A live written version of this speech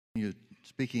You're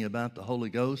speaking about the Holy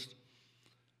Ghost.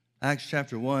 Acts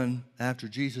chapter 1, after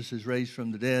Jesus is raised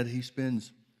from the dead, he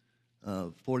spends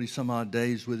 40 some odd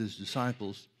days with his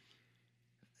disciples,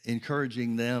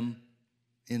 encouraging them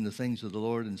in the things of the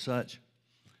Lord and such.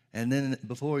 And then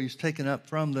before he's taken up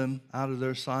from them out of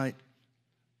their sight,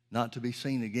 not to be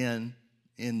seen again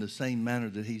in the same manner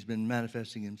that he's been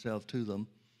manifesting himself to them,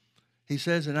 he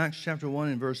says in Acts chapter 1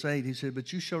 and verse 8, he said,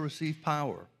 "But you shall receive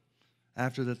power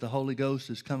after that the Holy Ghost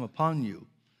has come upon you,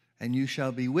 and you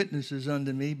shall be witnesses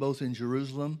unto me both in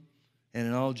Jerusalem and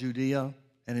in all Judea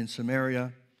and in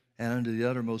Samaria and unto the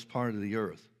uttermost part of the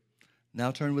earth."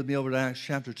 Now turn with me over to Acts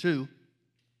chapter 2.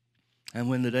 "And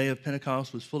when the day of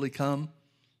Pentecost was fully come,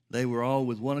 they were all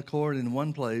with one accord in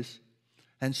one place.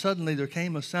 And suddenly there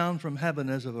came a sound from heaven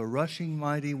as of a rushing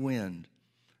mighty wind,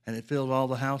 and it filled all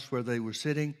the house where they were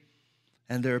sitting.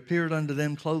 And there appeared unto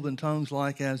them cloven tongues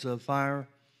like as of fire,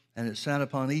 and it sat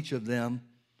upon each of them.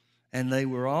 And they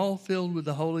were all filled with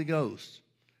the Holy Ghost,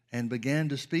 and began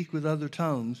to speak with other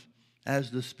tongues,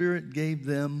 as the Spirit gave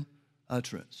them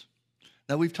utterance."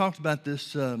 Now, we've talked about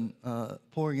this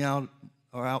pouring out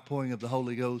or outpouring of the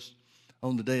Holy Ghost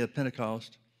on the day of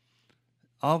Pentecost.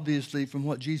 Obviously, from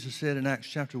what Jesus said in Acts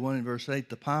chapter 1 and verse 8,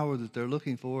 the power that they're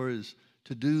looking for is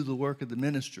to do the work of the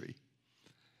ministry.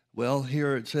 Well,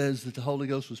 here it says that the Holy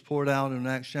Ghost was poured out in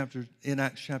Acts chapter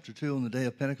 2 on the day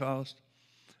of Pentecost.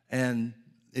 And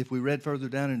if we read further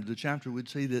down into the chapter, we'd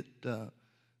see that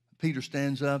Peter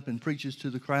stands up and preaches to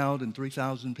the crowd, and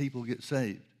 3,000 people get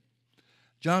saved.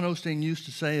 John Osteen used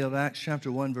to say of Acts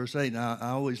chapter 1, verse 8, and I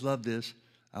always love this.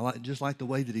 I just like the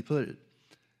way that he put it.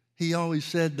 He always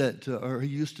said that, or he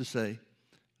used to say,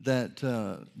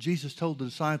 that Jesus told the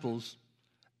disciples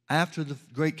after the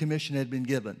Great Commission had been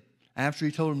given, after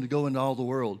he told them to go into all the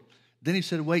world, then he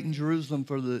said, "Wait in Jerusalem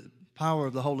for the power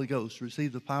of the Holy Ghost,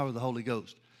 receive the power of the Holy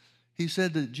Ghost." He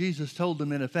said that Jesus told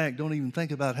them, in effect, don't even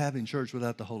think about having church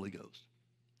without the Holy Ghost.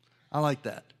 I like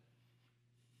that.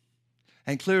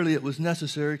 And clearly it was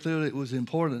necessary, clearly it was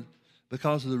important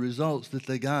because of the results that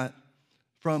they got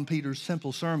from Peter's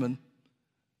simple sermon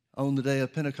on the day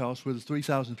of Pentecost, where the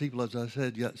 3,000 people, as I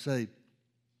said, got saved.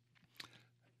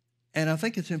 And I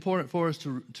think it's important for us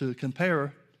to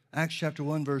compare Acts chapter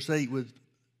 1, verse 8 with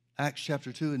Acts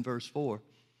chapter 2 and verse 4.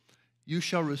 "You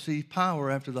shall receive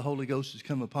power after the Holy Ghost has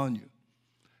come upon you."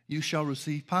 You shall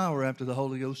receive power after the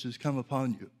Holy Ghost has come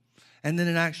upon you. And then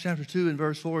in Acts chapter 2 and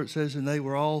verse 4, it says, "And they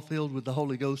were all filled with the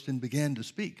Holy Ghost and began to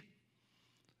speak."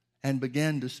 And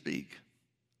began to speak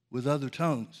with other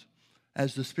tongues,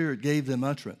 as the Spirit gave them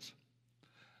utterance.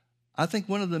 I think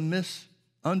one of the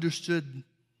misunderstood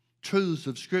truths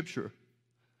of Scripture,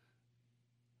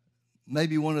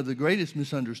 maybe one of the greatest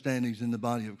misunderstandings in the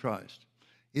body of Christ,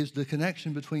 is the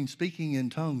connection between speaking in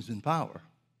tongues and power.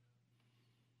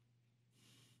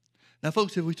 Now,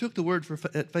 folks, if we took the word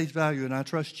at face value, and I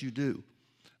trust you do,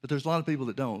 but there's a lot of people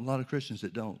that don't, a lot of Christians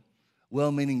that don't,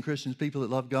 well-meaning Christians, people that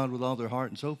love God with all their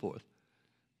heart and so forth.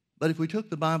 But if we took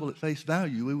the Bible at face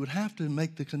value, we would have to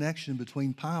make the connection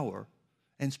between power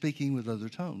and speaking with other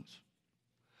tongues.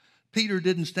 Peter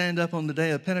didn't stand up on the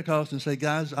day of Pentecost and say,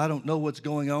 "Guys, I don't know what's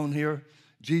going on here.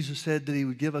 Jesus said that he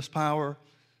would give us power,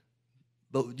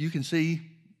 but you can see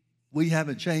we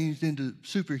haven't changed into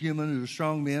superhuman or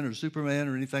strong men or Superman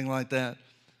or anything like that.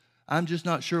 I'm just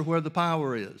not sure where the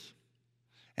power is."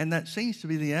 And that seems to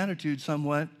be the attitude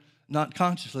somewhat, not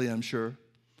consciously, I'm sure,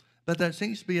 but that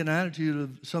seems to be an attitude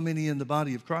of so many in the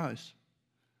body of Christ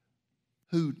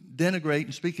who denigrate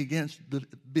and speak against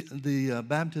the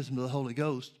baptism of the Holy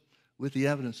Ghost with the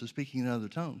evidence of speaking in other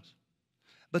tongues.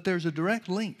 But there's a direct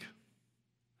link.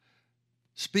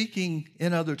 Speaking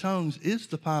in other tongues is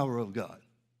the power of God.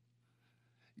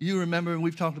 You remember, and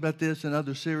we've talked about this in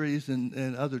other series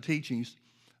and other teachings,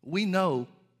 we know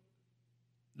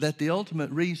that the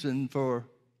ultimate reason for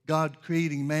God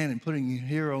creating man and putting him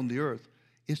here on the earth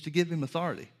is to give him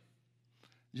authority.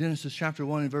 Genesis chapter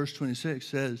 1 and verse 26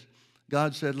 says,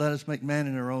 God said, "Let us make man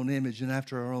in our own image and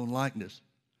after our own likeness,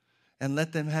 and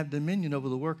let them have dominion over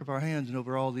the work of our hands and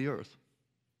over all the earth."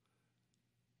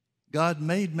 God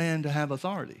made man to have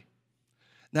authority.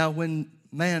 Now, when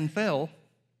man fell,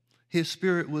 his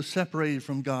spirit was separated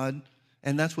from God,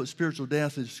 and that's what spiritual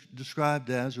death is described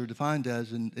as or defined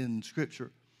as in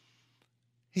Scripture.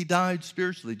 He died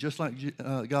spiritually, just like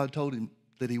God told him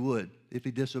that he would if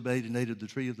he disobeyed and ate of the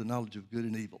tree of the knowledge of good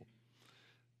and evil.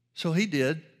 So he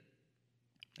did,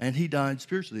 and he died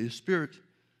spiritually. His spirit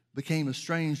became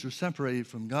estranged or separated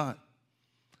from God.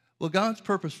 Well, God's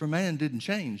purpose for man didn't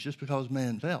change just because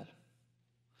man fell.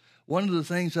 One of the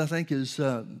things I think is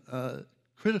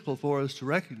critical for us to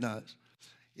recognize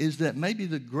is that maybe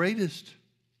the greatest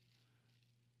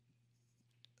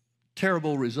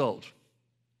terrible result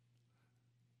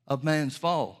of man's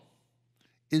fall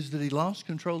is that he lost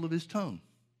control of his tongue.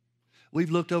 We've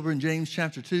looked over in James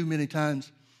chapter 2 many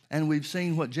times, and we've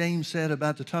seen what James said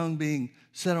about the tongue being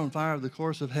set on fire of the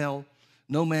course of hell.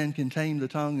 No man can tame the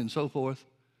tongue and so forth.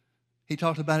 He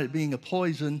talked about it being a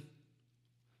poison.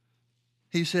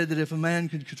 He said that if a man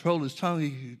could control his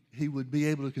tongue, he would be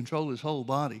able to control his whole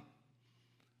body.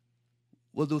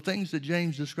 Well, the things that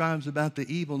James describes about the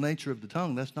evil nature of the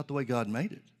tongue, that's not the way God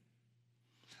made it.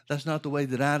 That's not the way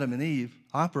that Adam and Eve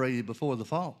operated before the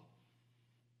fall.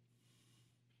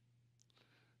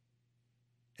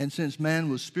 And since man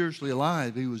was spiritually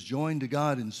alive, he was joined to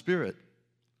God in spirit,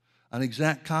 an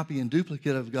exact copy and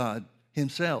duplicate of God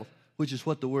himself, which is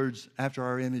what the words "after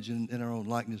our image and in our own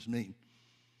likeness" mean.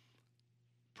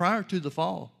 Prior to the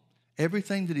fall,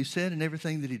 everything that he said and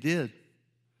everything that he did,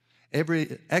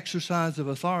 every exercise of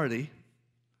authority,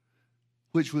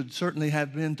 which would certainly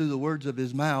have been through the words of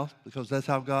his mouth, because that's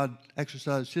how God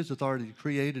exercised his authority to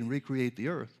create and recreate the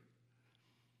earth.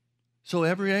 So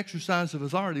every exercise of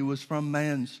authority was from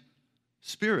man's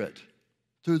spirit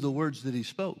through the words that he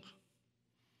spoke.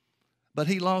 But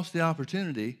he lost the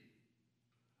opportunity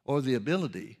or the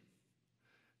ability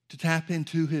to tap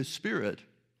into his spirit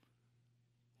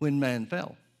when man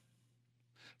fell.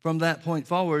 From that point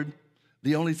forward,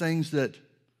 the only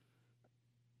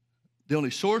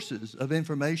sources of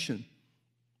information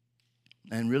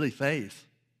and really faith,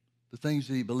 the things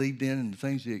that he believed in and the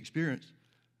things he experienced,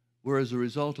 were as a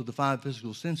result of the five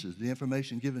physical senses, the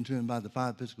information given to him by the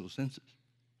five physical senses.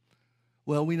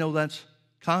 Well, we know that's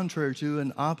contrary to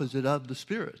and opposite of the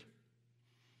Spirit.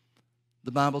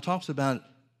 The Bible talks about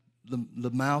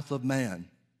the mouth of man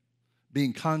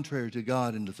being contrary to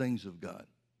God and the things of God.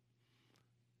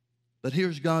 But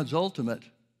here's God's ultimate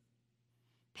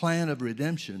plan of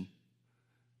redemption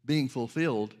being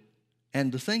fulfilled,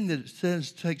 and the thing that it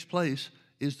says takes place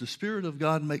is the Spirit of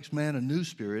God makes man a new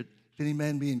spirit. If any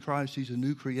man be in Christ, he's a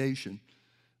new creation.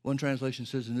 One translation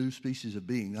says a new species of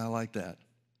being. I like that.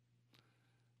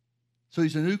 So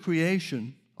he's a new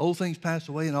creation. Old things pass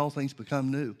away and all things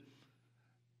become new.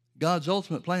 God's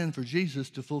ultimate plan for Jesus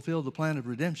to fulfill the plan of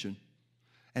redemption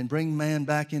and bring man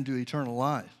back into eternal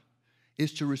life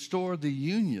is to restore the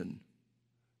union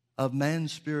of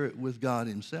man's spirit with God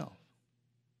himself.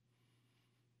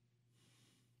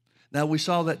 Now, we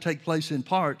saw that take place in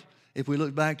part. If we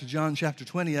look back to John chapter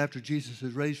 20, after Jesus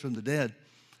is raised from the dead,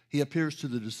 he appears to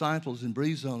the disciples and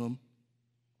breathes on them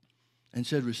and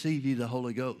said, "Receive ye the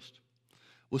Holy Ghost."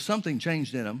 Well, something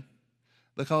changed in them,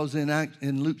 because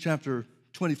in Luke chapter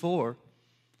 24,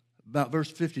 about verse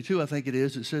 52, I think it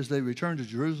is, it says they returned to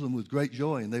Jerusalem with great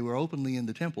joy, and they were openly in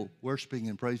the temple worshiping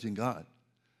and praising God.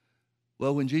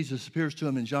 Well, when Jesus appears to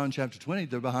them in John chapter 20,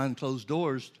 they're behind closed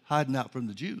doors hiding out from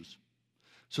the Jews.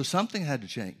 So something had to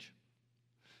change.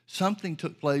 Something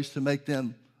took place to make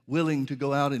them willing to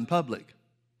go out in public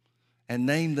and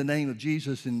name the name of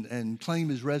Jesus and claim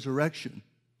his resurrection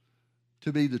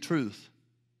to be the truth.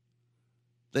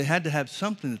 They had to have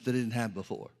something that they didn't have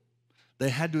before. They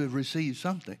had to have received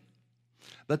something.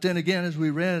 But then again, as we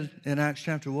read in Acts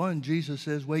chapter 1, Jesus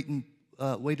says, wait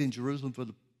in Jerusalem for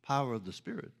the power of the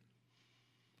Spirit.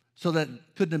 So that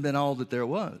couldn't have been all that there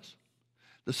was.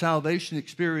 The salvation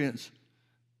experience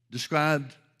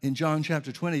described in John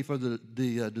chapter 20 for the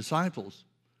disciples,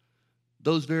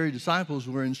 those very disciples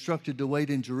were instructed to wait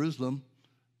in Jerusalem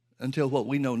until what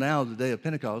we know now, the day of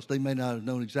Pentecost. They may not have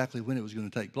known exactly when it was going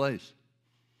to take place,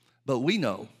 but we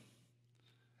know.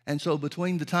 And so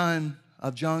between the time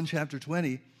of John chapter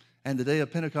 20 and the day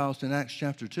of Pentecost in Acts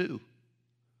chapter 2,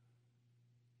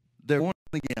 they're born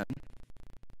again.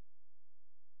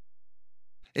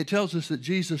 It tells us that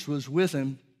Jesus was with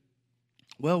him.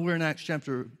 Well, we're in Acts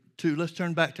chapter 2. Let's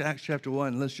turn back to Acts chapter 1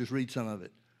 and let's just read some of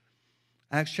it.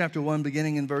 Acts chapter 1,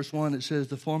 beginning in verse 1, it says,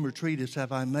 "The former treatise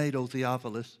have I made, O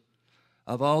Theophilus,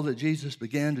 of all that Jesus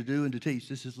began to do and to teach."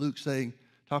 This is Luke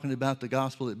talking about the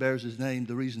gospel that bears his name,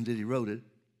 the reason that he wrote it.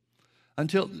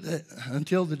 Until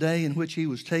the day in which he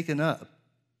was taken up.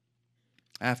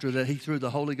 After that, he through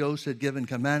the Holy Ghost had given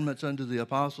commandments unto the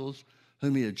apostles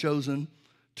whom he had chosen,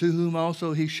 to whom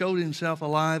also he showed himself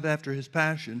alive after his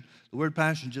passion. The word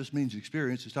passion just means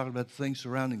experience. It's talking about the things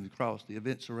surrounding the cross, the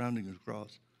events surrounding the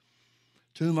cross.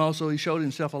 To whom also he showed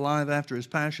himself alive after his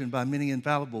passion by many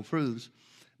infallible proofs,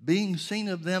 being seen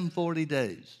of them 40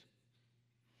 days.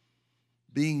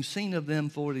 Being seen of them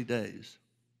 40 days.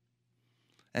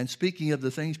 And speaking of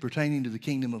the things pertaining to the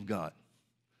kingdom of God.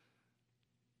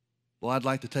 Well, I'd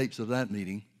like the tapes of that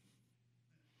meeting.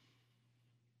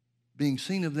 Being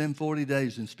seen of them 40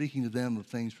 days and speaking to them of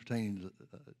things pertaining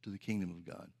to the kingdom of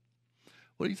God.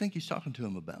 What do you think he's talking to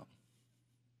them about?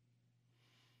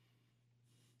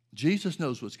 Jesus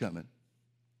knows what's coming.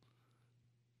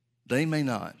 They may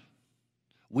not.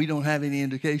 We don't have any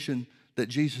indication that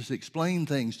Jesus explained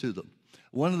things to them.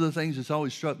 One of the things that's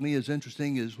always struck me as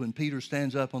interesting is when Peter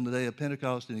stands up on the day of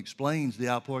Pentecost and explains the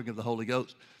outpouring of the Holy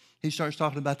Ghost, he starts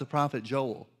talking about the prophet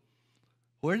Joel.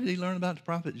 Where did he learn about the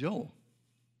prophet Joel?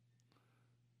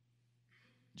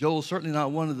 Joel's certainly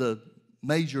not one of the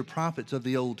major prophets of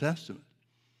the Old Testament.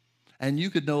 And you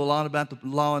could know a lot about the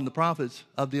law and the prophets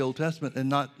of the Old Testament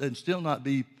and still not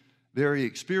be very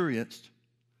experienced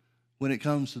when it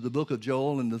comes to the book of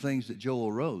Joel and the things that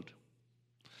Joel wrote.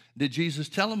 Did Jesus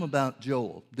tell them about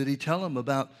Joel? Did he tell them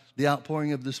about the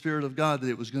outpouring of the Spirit of God, that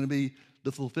it was going to be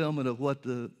the fulfillment of what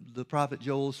the prophet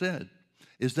Joel said?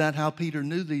 Is that how Peter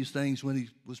knew these things when he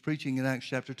was preaching in Acts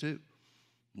chapter 2?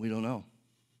 We don't know.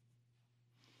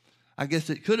 I guess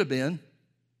it could have been.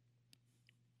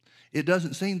 It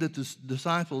doesn't seem that the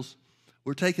disciples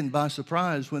were taken by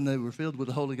surprise when they were filled with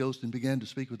the Holy Ghost and began to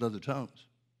speak with other tongues.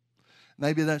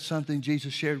 Maybe that's something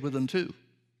Jesus shared with them too.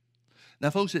 Now,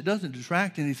 folks, it doesn't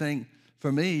detract anything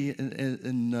for me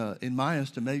in my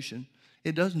estimation.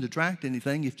 It doesn't detract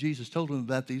anything if Jesus told them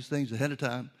about these things ahead of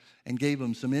time and gave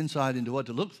them some insight into what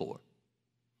to look for.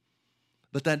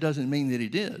 But that doesn't mean that he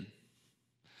did.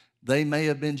 They may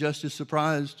have been just as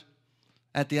surprised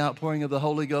at the outpouring of the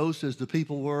Holy Ghost as the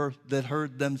people were that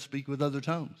heard them speak with other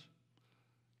tongues.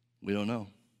 We don't know.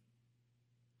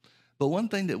 But one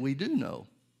thing that we do know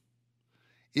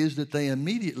is that they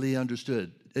immediately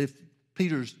understood. If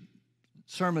Peter's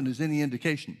sermon is any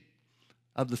indication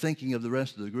of the thinking of the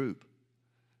rest of the group,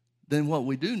 then what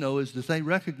we do know is that they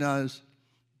recognize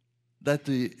that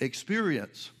the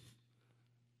experience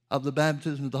of the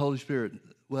baptism of the Holy Spirit,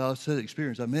 well, I said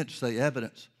experience, I meant to say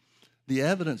evidence. The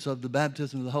evidence of the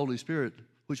baptism of the Holy Spirit,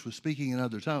 which was speaking in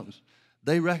other tongues,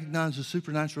 they recognized the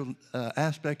supernatural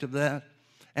aspect of that,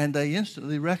 and they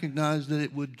instantly recognized that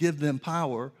it would give them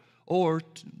power, or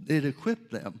it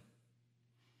equipped them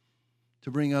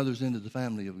to bring others into the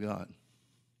family of God.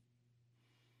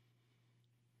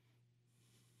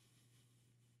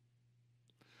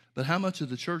 But how much of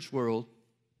the church world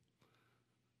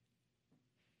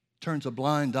turns a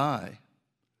blind eye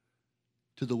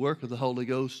to the work of the Holy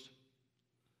Ghost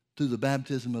through the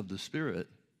baptism of the Spirit,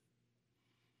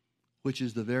 which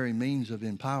is the very means of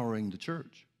empowering the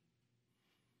church?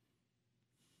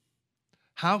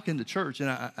 How can the church, and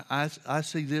I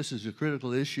see this as a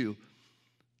critical issue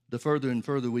the further and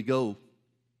further we go,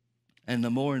 and the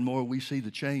more and more we see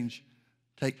the changes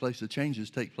take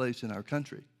place in our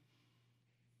country.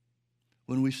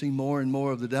 When we see more and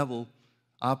more of the devil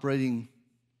operating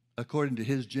according to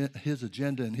his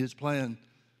agenda and his plan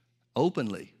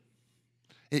openly.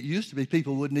 It used to be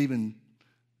people wouldn't even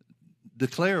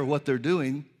declare what they're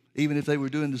doing, even if they were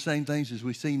doing the same things as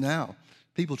we see now.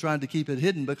 People tried to keep it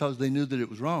hidden because they knew that it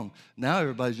was wrong. Now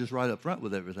everybody's just right up front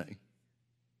with everything.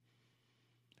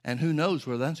 And who knows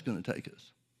where that's going to take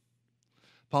us.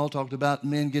 Paul talked about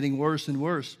men getting worse and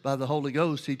worse by the Holy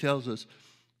Ghost. He tells us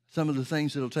some of the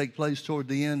things that will take place toward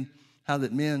the end, how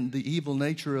that the evil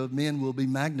nature of men will be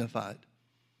magnified.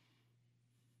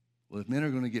 Well, if men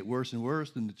are going to get worse and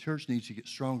worse, then the church needs to get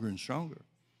stronger and stronger.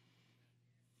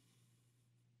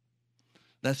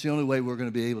 That's the only way we're going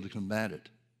to be able to combat it.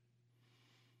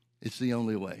 It's the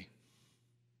only way.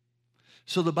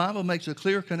 So the Bible makes a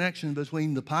clear connection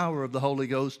between the power of the Holy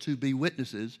Ghost to be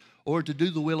witnesses or to do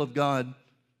the will of God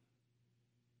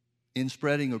in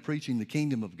spreading or preaching the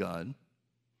kingdom of God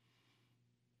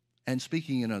and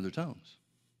speaking in other tongues.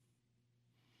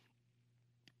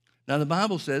 Now the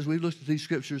Bible says, we've looked at these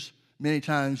scriptures many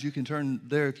times. You can turn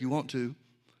there if you want to.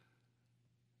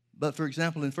 But for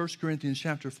example, in 1 Corinthians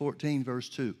chapter 14, verse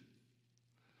 2,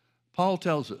 Paul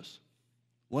tells us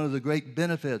one of the great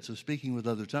benefits of speaking with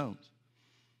other tongues.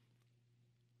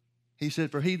 He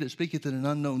said, "For he that speaketh in an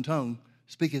unknown tongue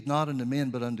speaketh not unto men,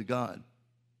 but unto God.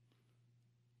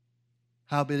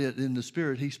 Howbeit in the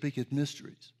Spirit he speaketh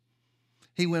mysteries."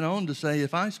 He went on to say,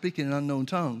 "If I speak in an unknown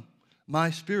tongue,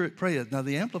 my spirit prayeth." Now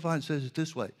the Amplified says it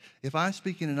this way: if I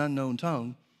speak in an unknown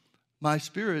tongue, my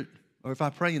spirit, or if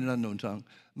I pray in an unknown tongue,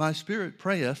 my spirit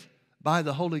prayeth by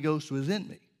the Holy Ghost within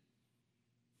me,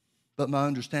 but my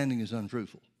understanding is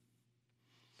unfruitful.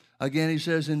 Again, he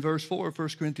says in verse 4 of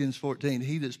 1 Corinthians 14,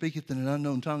 "He that speaketh in an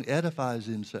unknown tongue edifies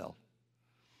himself."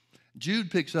 Jude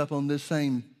picks up on this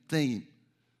same theme.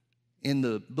 In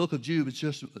the book of Jude, it's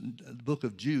just the book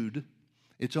of Jude.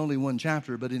 It's only one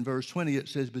chapter, but in verse 20 it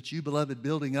says, "But you, beloved,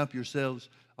 building up yourselves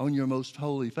on your most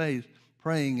holy faith,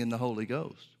 praying in the Holy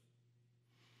Ghost."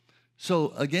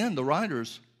 So again, the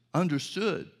writers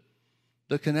understood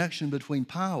the connection between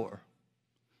power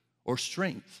or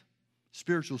strength,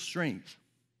 spiritual strength,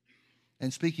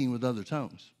 and speaking with other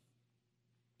tongues.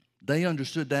 They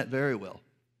understood that very well.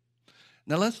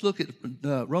 Now let's look at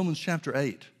Romans chapter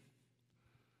 8.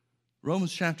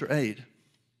 Romans chapter 8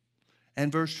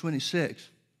 and verse 26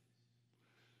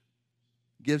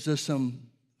 gives us some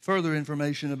further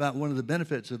information about one of the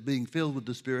benefits of being filled with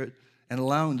the Spirit and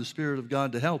allowing the Spirit of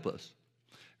God to help us.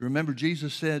 Remember,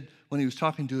 Jesus said when he was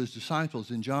talking to his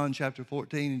disciples in John chapter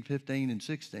 14 and 15 and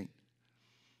 16,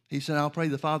 he said, I'll pray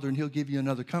the Father and he'll give you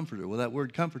another comforter. Well, that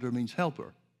word comforter means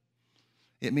helper.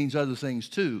 It means other things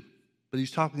too, but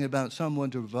he's talking about someone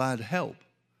to provide help.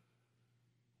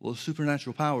 Well,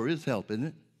 supernatural power is help, isn't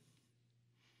it?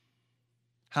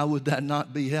 How would that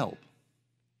not be help?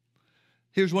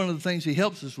 Here's one of the things he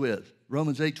helps us with.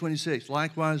 Romans 8:26,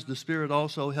 likewise the Spirit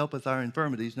also helpeth our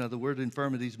infirmities. Now the word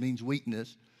infirmities means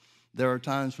weakness. There are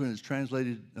times when it's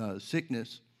translated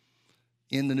sickness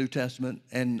in the New Testament,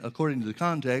 and according to the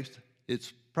context,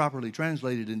 it's properly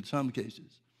translated in some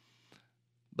cases.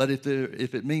 But if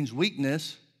it means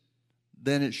weakness,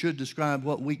 then it should describe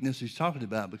what weakness he's talking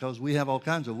about, because we have all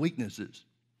kinds of weaknesses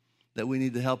that we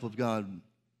need the help of God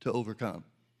to overcome.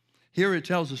 Here it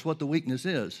tells us what the weakness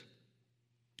is.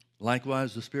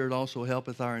 Likewise, the Spirit also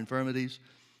helpeth our infirmities.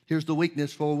 Here's the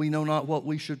weakness: for we know not what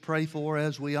we should pray for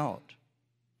as we ought.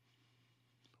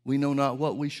 We know not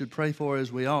what we should pray for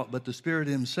as we ought, but the Spirit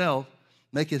himself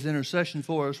maketh intercession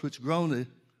for us, which groaneth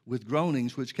with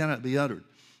groanings which cannot be uttered.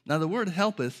 Now the word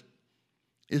helpeth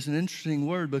is an interesting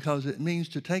word because it means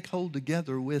to take hold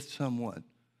together with someone.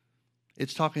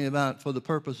 It's talking about for the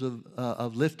purpose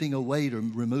of lifting a weight or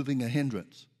removing a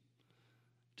hindrance.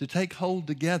 To take hold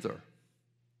together.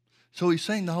 So he's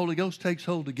saying the Holy Ghost takes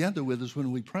hold together with us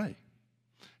when we pray.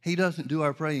 He doesn't do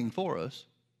our praying for us.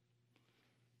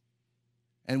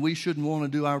 And we shouldn't want to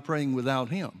do our praying without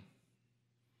him.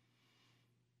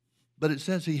 But it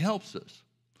says he helps us.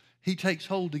 He takes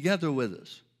hold together with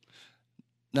us.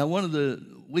 Now,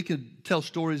 we could tell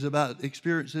stories about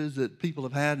experiences that people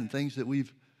have had and things that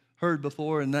we've heard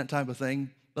before and that type of thing.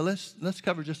 But let's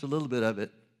cover just a little bit of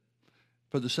it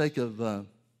for the sake of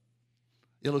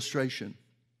illustration.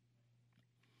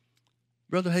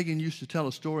 Brother Hagin used to tell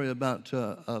a story about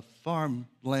a farmer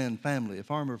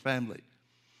family,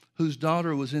 whose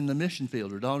daughter was in the mission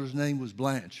field. Her daughter's name was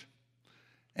Blanche.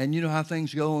 And you know how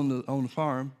things go on the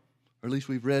farm, or at least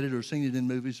we've read it or seen it in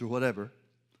movies or whatever.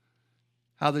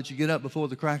 How that you get up before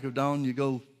the crack of dawn, you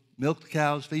go milk the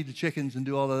cows, feed the chickens, and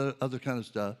do all the other kind of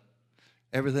stuff.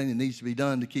 Everything that needs to be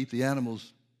done to keep the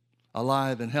animals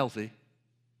alive and healthy.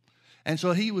 And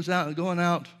so he was going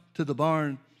out to the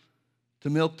barn to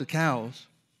milk the cows.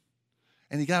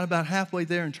 And he got about halfway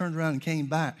there and turned around and came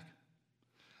back.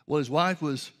 Well, his wife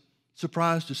was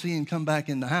surprised to see him come back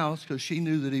in the house because she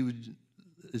knew that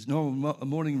his normal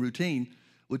morning routine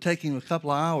would take him a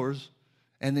couple of hours,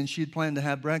 and then she'd planned to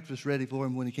have breakfast ready for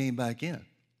him when he came back in.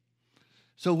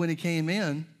 So when he came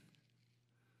in,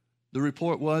 the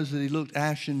report was that he looked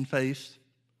ashen-faced,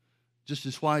 just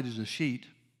as white as a sheet.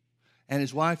 And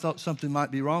his wife thought something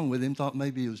might be wrong with him, thought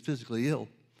maybe he was physically ill.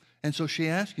 And so she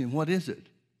asked him, what is it?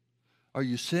 Are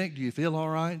you sick? Do you feel all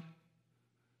right?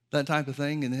 That type of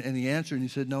thing. And he answered and he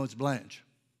said, no, it's Blanche.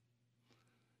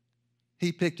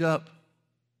 He picked up,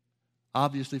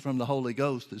 obviously from the Holy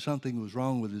Ghost, that something was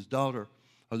wrong with his daughter,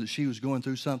 or that she was going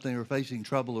through something or facing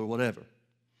trouble or whatever.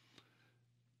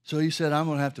 So he said, I'm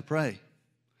going to have to pray.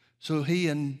 So he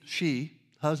and she,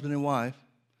 husband and wife,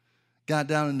 got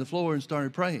down on the floor and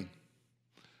started praying.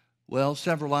 Well,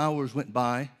 several hours went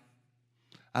by.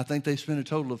 I think they spent a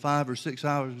total of 5 or 6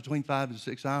 hours, between 5 and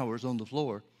 6 hours on the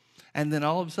floor. And then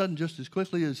all of a sudden, just as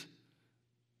quickly as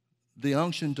the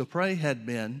unction to pray had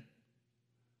been,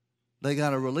 they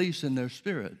got a release in their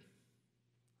spirit.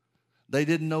 They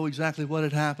didn't know exactly what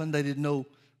had happened. They didn't know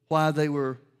why they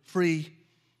were free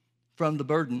from the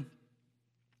burden.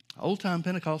 Old-time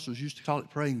Pentecostals used to call it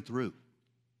praying through.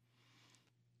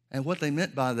 And what they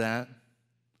meant by that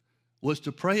was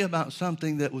to pray about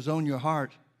something that was on your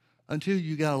heart until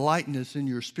you got a lightness in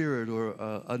your spirit, or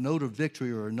a note of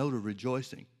victory, or a note of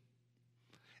rejoicing.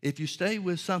 If you stay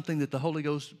with something that the Holy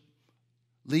Ghost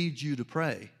leads you to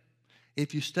pray,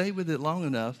 if you stay with it long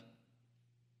enough,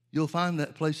 you'll find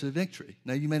that place of victory.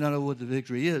 Now, you may not know what the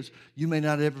victory is. You may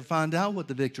not ever find out what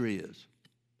the victory is.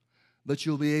 But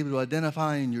you'll be able to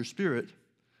identify in your spirit,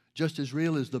 just as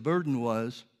real as the burden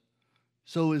was,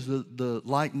 so is the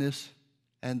lightness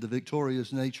and the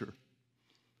victorious nature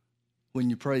when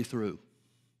you pray through.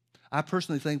 I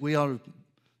personally think we ought to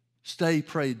stay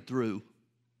prayed through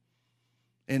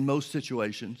in most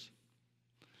situations.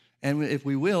 And if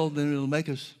we will, then it'll make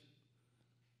us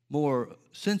more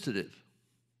sensitive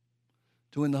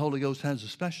to when the Holy Ghost has a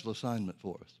special assignment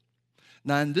for us.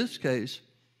 Now, in this case,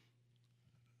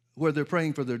 where they're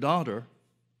praying for their daughter,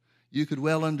 you could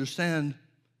well understand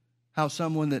how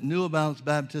someone that knew about the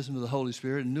baptism of the Holy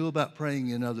Spirit and knew about praying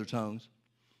in other tongues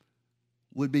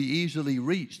would be easily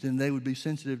reached, and they would be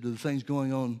sensitive to the things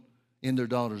going on in their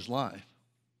daughter's life.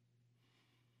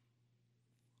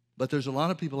 But there's a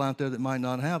lot of people out there that might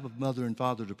not have a mother and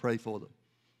father to pray for them.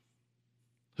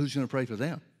 Who's going to pray for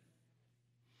them?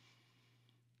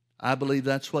 I believe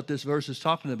that's what this verse is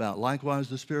talking about. Likewise,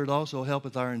 the Spirit also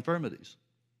helpeth our infirmities.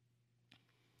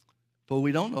 For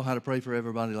we don't know how to pray for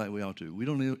everybody like we ought to. We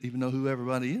don't even know who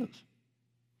everybody is.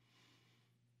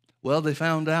 Well, they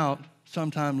found out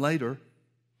sometime later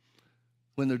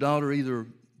when their daughter either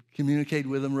communicated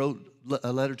with them, wrote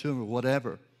a letter to them, or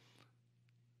whatever.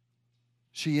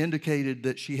 She indicated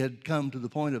that she had come to the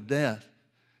point of death.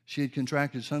 She had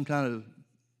contracted some kind of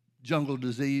jungle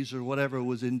disease or whatever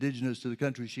was indigenous to the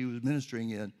country she was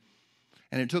ministering in.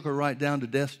 And it took her right down to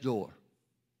death's door.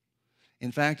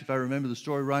 In fact, if I remember the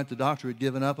story right, the doctor had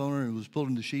given up on her and was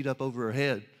pulling the sheet up over her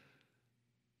head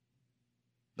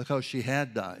because she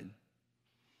had died.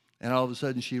 And all of a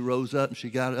sudden she rose up and she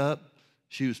got up.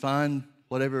 She was fine.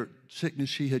 Whatever sickness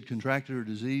she had contracted or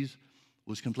disease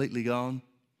was completely gone.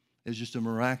 It was just a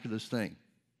miraculous thing.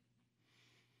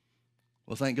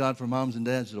 Well, thank God for moms and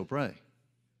dads that'll pray.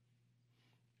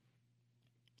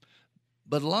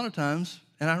 But a lot of times,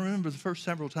 and I remember the first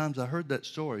several times I heard that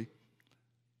story,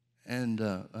 and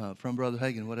from Brother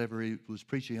Hagin, whatever he was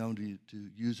preaching on, to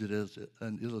use it as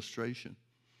an illustration.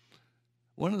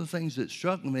 One of the things that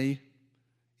struck me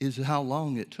is how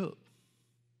long it took.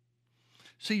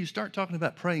 See, you start talking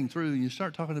about praying through, and you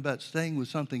start talking about staying with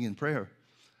something in prayer.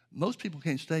 Most people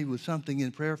can't stay with something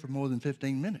in prayer for more than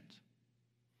 15 minutes.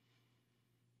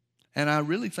 And I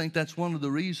really think that's one of the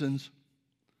reasons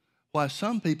why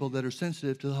some people that are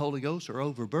sensitive to the Holy Ghost are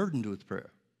overburdened with prayer,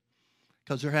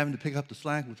 because they're having to pick up the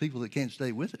slack with people that can't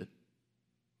stay with it.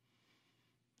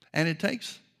 And it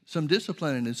takes some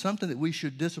discipline, and it's something that we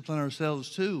should discipline ourselves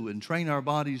to and train our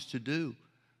bodies to do.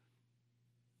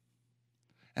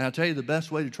 And I'll tell you, the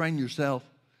best way to train yourself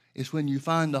is when you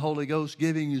find the Holy Ghost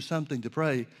giving you something to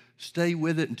pray, stay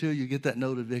with it until you get that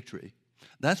note of victory.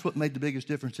 That's what made the biggest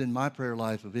difference in my prayer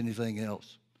life of anything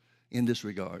else in this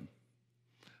regard.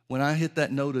 When I hit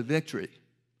that note of victory,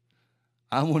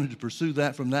 I wanted to pursue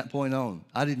that from that point on.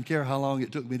 I didn't care how long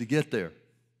it took me to get there.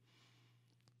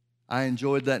 I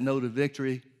enjoyed that note of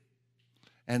victory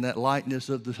and that lightness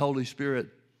of the Holy Spirit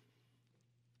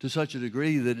to such a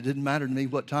degree that it didn't matter to me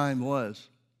what time was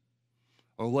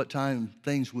or what time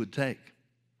things would take.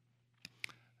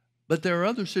 But there are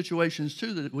other situations,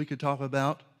 too, that we could talk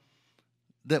about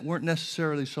that weren't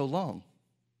necessarily so long.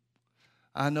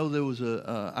 I know there was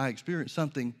I experienced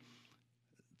something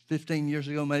 15 years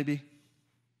ago maybe.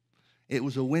 It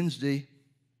was a Wednesday,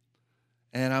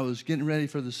 and I was getting ready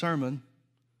for the sermon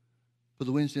for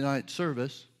the Wednesday night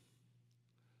service.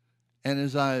 And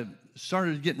as I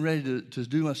started getting ready to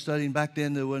do my studying, back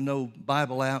then there were no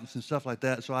Bible apps and stuff like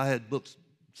that, so I had books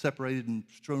separated and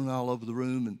strewn all over the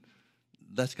room, and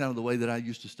that's kind of the way that I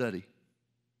used to study.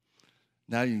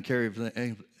 Now you can carry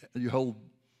your whole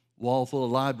wall full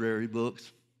of library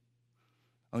books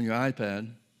on your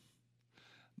iPad.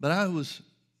 But I was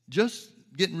just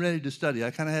getting ready to study.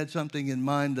 I kind of had something in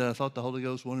mind that I thought the Holy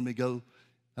Ghost wanted me to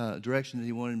go, direction that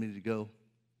he wanted me to go.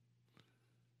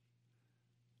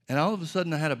 And all of a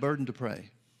sudden I had a burden to pray.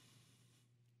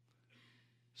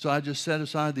 So I just set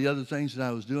aside the other things that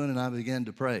I was doing and I began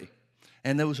to pray.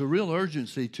 And there was a real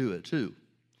urgency to it too.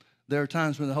 There are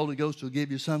times when the Holy Ghost will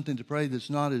give you something to pray that's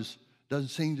doesn't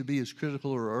seem to be as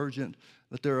critical or urgent,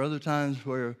 but there are other times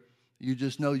where you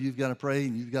just know you've got to pray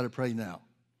and you've got to pray now.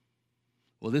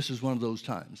 Well, this is one of those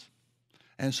times.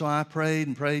 And so I prayed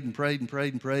and prayed and prayed and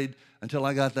prayed and prayed until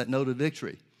I got that note of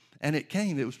victory. And it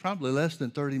came. It was probably less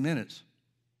than 30 minutes,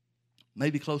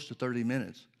 maybe close to 30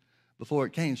 minutes before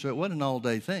it came. So it wasn't an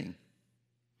all-day thing.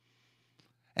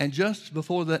 And just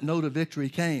before that note of victory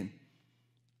came,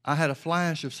 I had a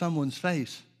flash of someone's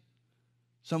face,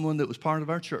 someone that was part of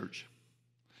our church.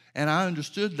 And I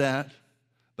understood that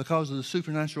because of the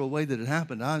supernatural way that it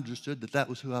happened. I understood that that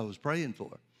was who I was praying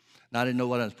for. And I didn't know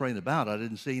what I was praying about. I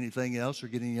didn't see anything else or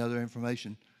get any other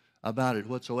information about it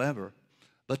whatsoever.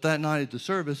 But that night at the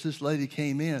service, this lady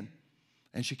came in,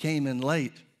 and she came in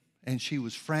late, and she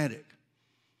was frantic.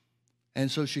 And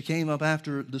so she came up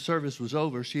after the service was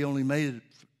over. She only made it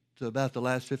to about the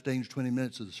last 15 to 20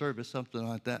 minutes of the service, something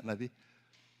like that maybe.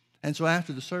 And so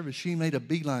after the service, she made a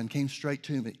beeline, came straight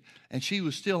to me. And she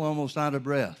was still almost out of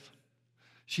breath.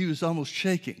 She was almost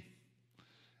shaking.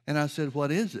 And I said,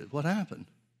 "What is it? What happened?"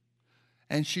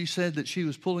 And she said that she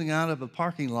was pulling out of a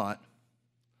parking lot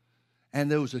and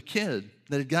there was a kid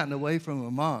that had gotten away from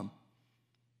her mom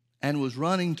and was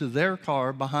running to their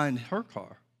car behind her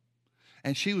car.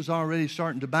 And she was already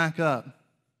starting to back up.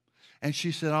 And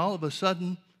she said, all of a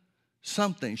sudden,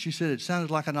 something. She said it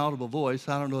sounded like an audible voice.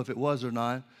 I don't know if it was or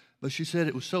not. But she said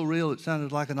it was so real, it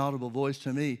sounded like an audible voice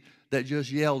to me that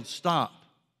just yelled, stop.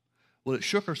 Well, it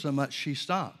shook her so much, she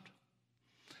stopped.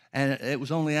 And it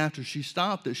was only after she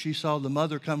stopped that she saw the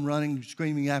mother come running,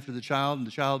 screaming after the child, and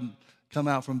the child come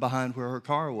out from behind where her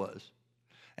car was.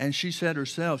 And she said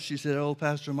herself, she said, oh,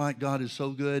 Pastor Mike, God is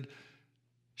so good.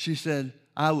 She said,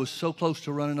 I was so close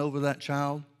to running over that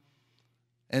child.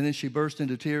 And then she burst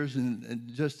into tears,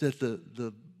 and just at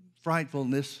the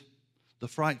frightfulness, the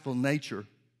frightful nature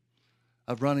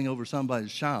of running over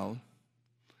somebody's child.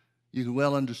 You can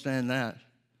well understand that.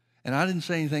 And I didn't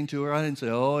say anything to her. I didn't say,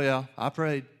 oh, yeah, I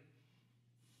prayed.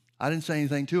 I didn't say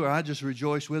anything to her. I just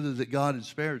rejoiced with her that God had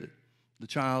spared it, the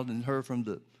child and her, from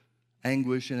the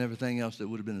anguish and everything else that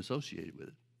would have been associated with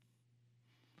it.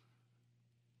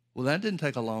 Well, that didn't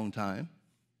take a long time.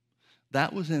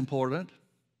 That was important.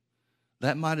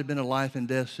 That might have been a life and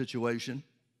death situation.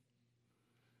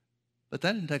 But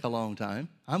that didn't take a long time.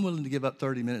 I'm willing to give up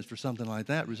 30 minutes for something like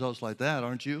that, results like that,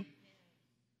 aren't you?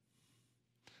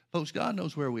 Folks, God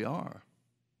knows where we are.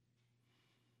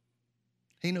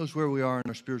 He knows where we are in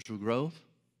our spiritual growth.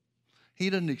 He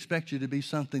doesn't expect you to be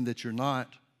something that you're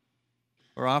not,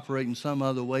 or operate in some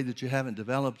other way that you haven't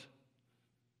developed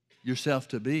yourself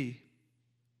to be.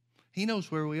 He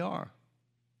knows where we are.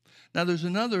 Now, there's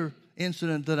another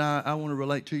incident that I want to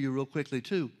relate to you real quickly,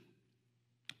 too.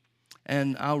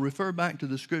 And I'll refer back to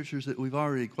the scriptures that we've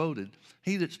already quoted.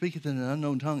 He that speaketh in an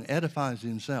unknown tongue edifies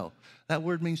himself. That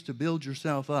word means to build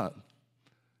yourself up.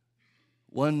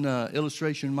 One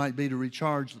illustration might be to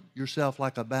recharge yourself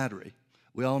like a battery.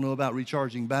 We all know about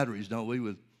recharging batteries, don't we,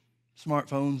 with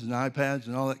smartphones and iPads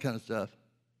and all that kind of stuff.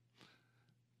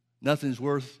 Nothing's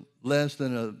worth less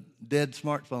than a dead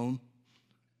smartphone.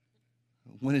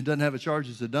 When it doesn't have a charge,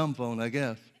 it's a dumb phone, I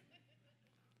guess.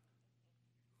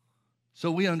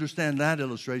 So we understand that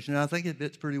illustration, and I think it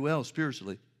fits pretty well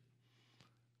spiritually.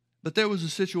 But there was a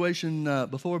situation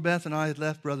before Beth and I had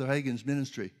left Brother Hagin's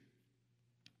ministry.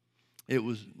 It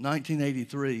was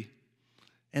 1983,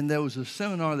 and there was a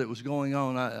seminar that was going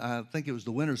on. I think it was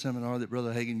the winter seminar that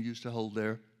Brother Hagin used to hold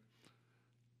there.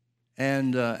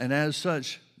 And as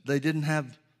such, they didn't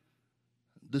have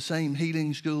the same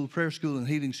healing school, prayer school, and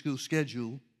healing school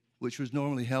schedule, which was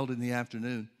normally held in the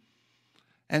afternoon.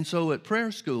 And so at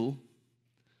prayer school,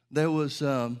 there was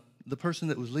the person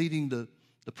that was leading the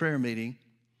prayer meeting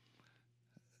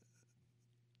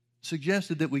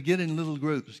suggested that we get in little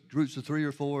groups of 3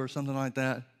 or 4 or something like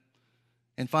that,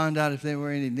 and find out if there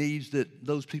were any needs that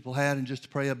those people had, and just to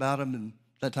pray about them and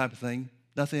that type of thing.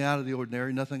 Nothing out of the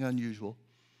ordinary, nothing unusual.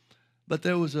 But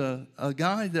there was a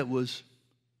guy that was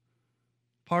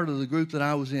part of the group that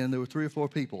I was in. There were 3 or 4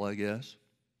 people, I guess.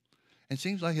 And it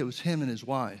seems like it was him and his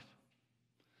wife.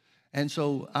 And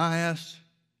so I asked,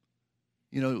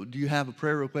 do you have a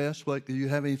prayer request? Do you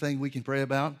have anything we can pray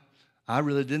about? I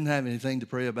really didn't have anything to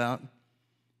pray about.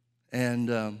 And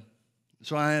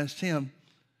so I asked him,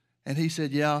 and he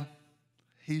said, yeah.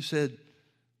 He said,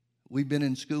 we've been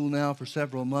in school now for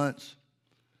several months,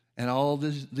 and all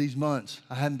these months,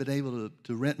 I haven't been able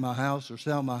to rent my house or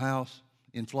sell my house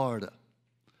in Florida.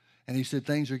 And he said,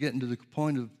 things are getting to the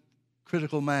point of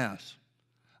critical mass.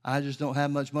 I just don't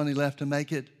have much money left to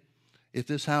make it. If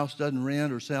this house doesn't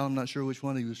rent or sell, I'm not sure which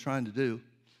one he was trying to do.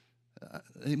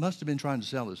 He must have been trying to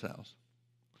sell his house.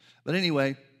 But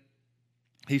anyway,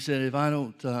 he said, if I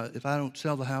don't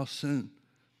sell the house soon,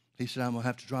 he said, I'm going to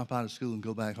have to drop out of school and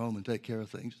go back home and take care of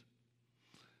things.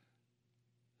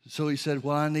 So he said,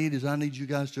 what I need you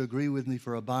guys to agree with me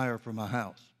for a buyer for my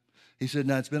house. He said,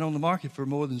 now it's been on the market for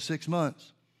more than 6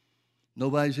 months.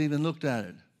 Nobody's even looked at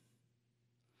it.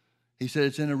 He said,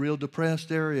 it's in a real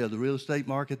depressed area. The real estate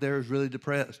market there is really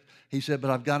depressed. He said,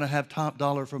 but I've got to have top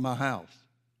dollar for my house.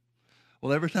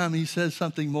 Well, every time he says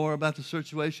something more about the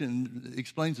situation,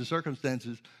 explains the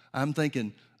circumstances, I'm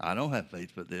thinking, I don't have faith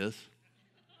for this.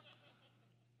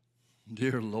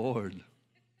 Dear Lord.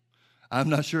 I'm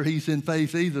not sure he's in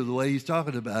faith either, the way he's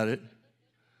talking about it.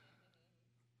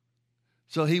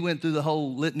 So he went through the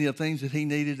whole litany of things that he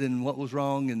needed and what was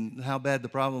wrong and how bad the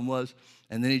problem was,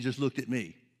 and then he just looked at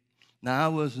me. Now, I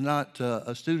was not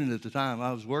a student at the time.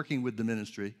 I was working with the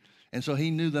ministry, and so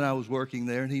he knew that I was working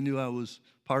there, and he knew I was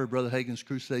part of Brother Hagin's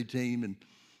crusade team,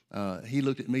 and he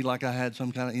looked at me like I had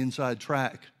some kind of inside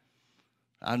track.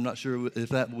 I'm not sure if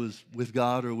that was with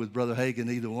God or with Brother Hagin,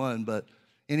 either one, but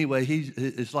anyway,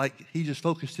 it's like he just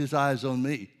focused his eyes on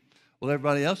me. Well,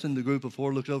 everybody else in the group of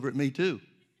 4 looked over at me too.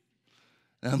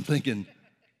 And I'm thinking,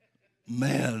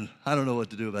 man, I don't know what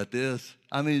to do about this.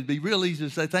 I mean, it'd be real easy to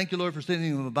say, thank you, Lord, for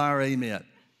sending him a buyer, amen.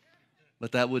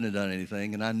 But that wouldn't have done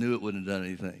anything, and I knew it wouldn't have done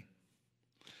anything.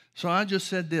 So I just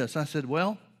said this. I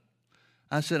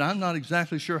said, I'm not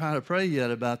exactly sure how to pray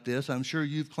yet about this. I'm sure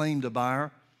you've claimed a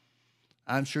buyer.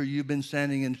 I'm sure you've been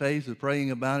standing in faith of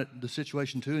praying about it, the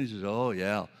situation too. And he says, oh,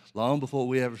 yeah, long before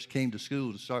we ever came to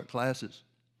school to start classes.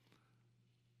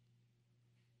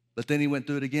 But then he went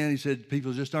through it again. He said,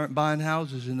 people just aren't buying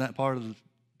houses in that part of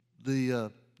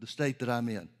the state that I'm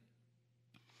in.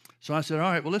 So I said,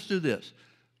 all right, well, let's do this.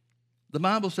 The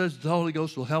Bible says the Holy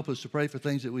Ghost will help us to pray for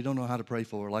things that we don't know how to pray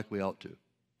for like we ought to.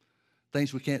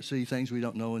 Things we can't see, things we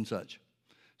don't know and such.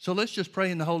 So let's just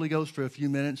pray in the Holy Ghost for a few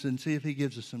minutes and see if he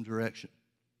gives us some direction.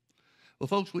 Well,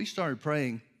 folks, we started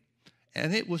praying,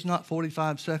 and it was not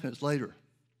 45 seconds later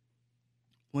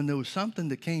when there was something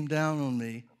that came down on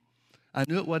me. I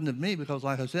knew it wasn't of me because,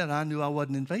 like I said, I knew I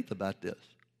wasn't in faith about this.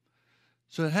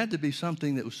 So it had to be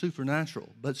something that was supernatural.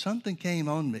 But something came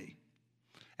on me.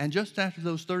 And just after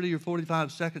those 30 or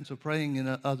 45 seconds of praying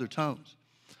in other tongues,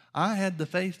 I had the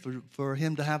faith for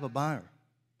him to have a buyer.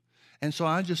 And so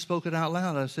I just spoke it out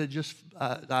loud. I said,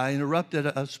 I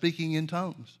interrupted speaking in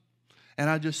tongues. And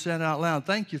I just said out loud,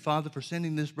 thank you, Father, for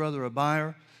sending this brother a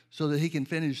buyer so that he can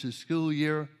finish his school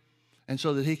year and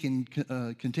so that he can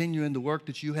continue in the work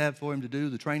that you have for him to do,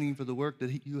 the training for the work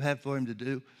that you have for him to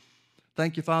do.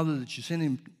 Thank you, Father, that you sent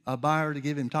him a buyer to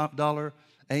give him top dollar.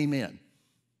 Amen.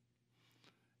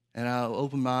 And I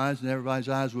opened my eyes, and everybody's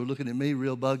eyes were looking at me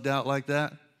real bugged out like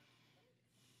that.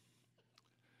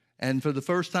 And for the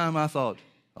first time, I thought,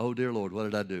 oh, dear Lord, what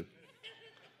did I do?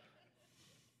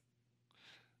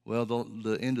 Well,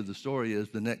 the end of the story is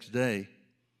the next day,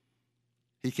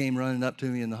 he came running up to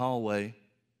me in the hallway,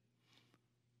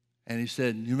 and he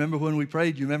said, you remember when we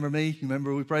prayed? You remember me? You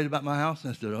remember we prayed about my house?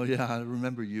 And I said, oh, yeah, I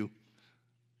remember you.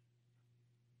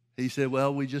 He said,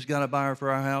 well, we just got a buyer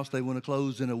for our house. They want to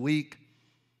close in a week.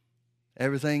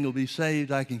 Everything will be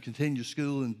saved. I can continue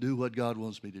school and do what God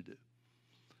wants me to do.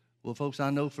 Well, folks, I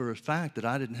know for a fact that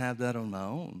I didn't have that on my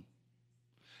own.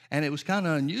 And it was kind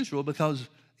of unusual because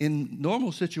in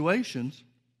normal situations,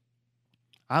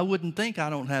 I wouldn't think I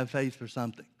don't have faith for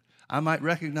something. I might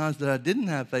recognize that I didn't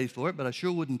have faith for it, but I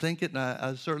sure wouldn't think it, and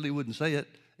I certainly wouldn't say it,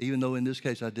 even though in this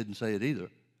case I didn't say it either.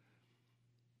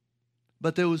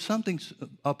 But there was something,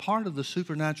 a part of the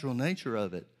supernatural nature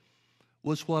of it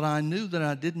was what I knew that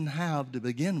I didn't have to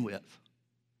begin with.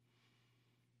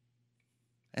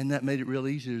 And that made it real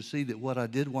easy to see that what I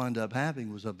did wind up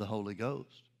having was of the Holy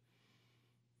Ghost.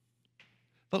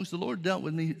 Folks, the Lord dealt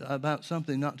with me about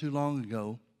something not too long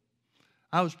ago.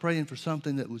 I was praying for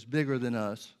something that was bigger than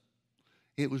us.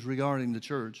 It was regarding the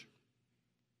church.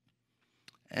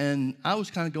 And I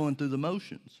was kind of going through the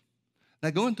motions. Now,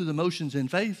 going through the motions in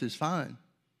faith is fine.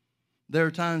 There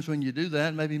are times when you do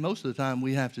that. Maybe most of the time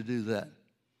we have to do that.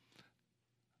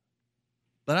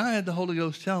 But I had the Holy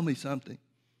Ghost tell me something.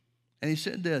 And he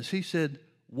said this. He said,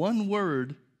 one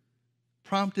word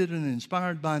prompted and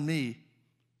inspired by me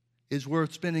is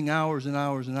worth spending hours and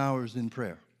hours and hours in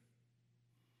prayer.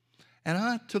 And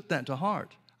I took that to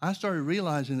heart. I started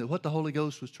realizing that what the Holy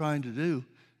Ghost was trying to do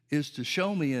is to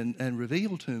show me and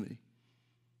reveal to me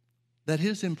that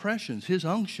his impressions, his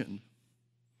unction,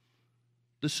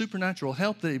 the supernatural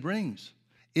help that he brings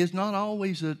is not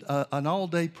always an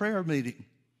all-day prayer meeting.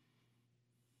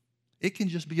 It can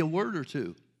just be a word or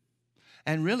two.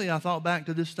 And really, I thought back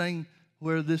to this thing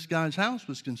where this guy's house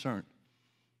was concerned.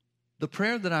 The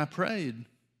prayer that I prayed,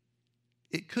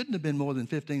 it couldn't have been more than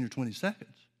 15 or 20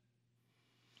 seconds.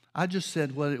 I just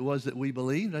said what it was that we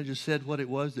believed. I just said what it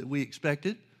was that we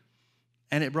expected.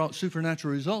 And it brought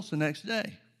supernatural results the next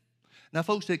day. Now,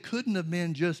 folks, it couldn't have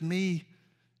been just me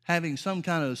having some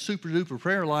kind of super-duper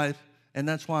prayer life, and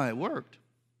that's why it worked.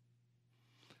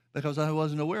 Because I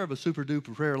wasn't aware of a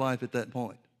super-duper prayer life at that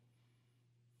point.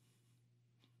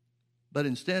 But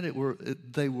instead,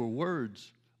 they were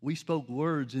words. We spoke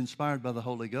words inspired by the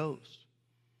Holy Ghost.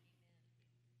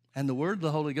 And the word of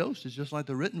the Holy Ghost is just like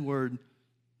the written word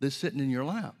that's sitting in your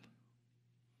lap.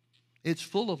 It's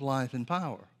full of life and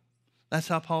power. That's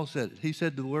how Paul said it. He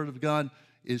said the word of God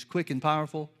is quick and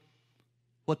powerful.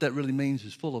 What that really means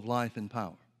is full of life and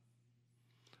power.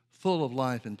 Full of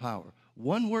life and power.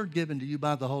 One word given to you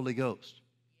by the Holy Ghost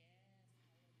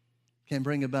can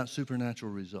bring about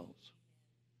supernatural results.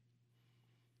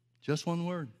 Just one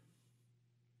word.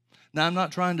 Now, I'm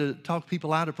not trying to talk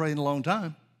people out of praying a long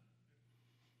time.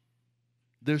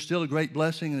 There's still a great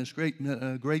blessing and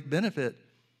a great benefit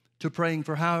to praying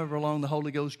for however long the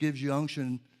Holy Ghost gives you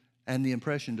unction and the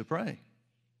impression to pray.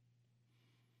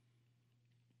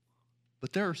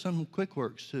 But there are some quick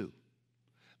works too.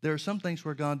 There are some things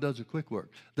where God does a quick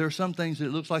work. There are some things that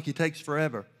it looks like he takes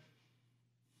forever.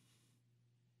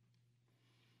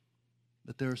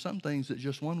 But there are some things that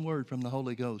just one word from the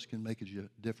Holy Ghost can make a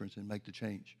difference and make the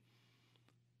change.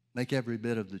 Make every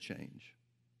bit of the change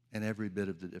and every bit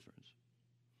of the difference.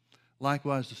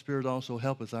 Likewise, the Spirit also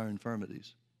helpeth our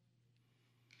infirmities,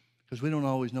 because we don't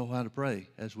always know how to pray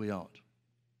as we ought.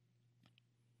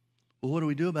 Well, what do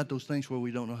we do about those things where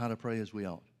we don't know how to pray as we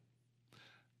ought?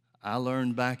 I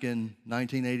learned back in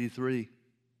 1983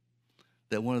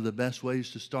 that one of the best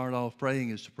ways to start off praying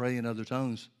is to pray in other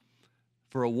tongues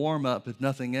for a warm-up, if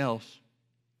nothing else,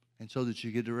 and so that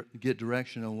you get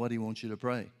direction on what he wants you to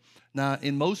pray. Now,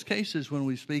 in most cases when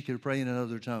we speak and praying in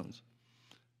other tongues,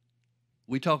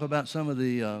 we talk about some of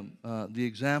the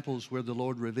examples where the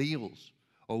Lord reveals,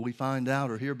 or we find out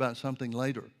or hear about something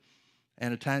later,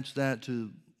 and attach that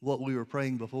to what we were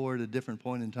praying before at a different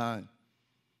point in time.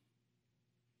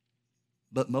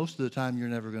 But most of the time, you're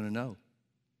never going to know.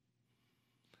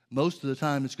 Most of the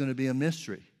time, it's going to be a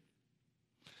mystery.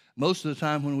 Most of the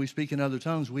time when we speak in other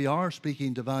tongues, we are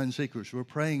speaking divine secrets. We're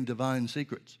praying divine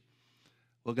secrets.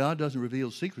 Well, God doesn't reveal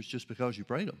secrets just because you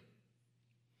prayed them.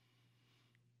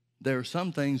 There are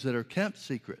some things that are kept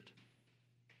secret.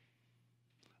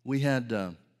 We had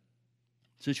a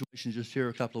situation just here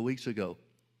a couple of weeks ago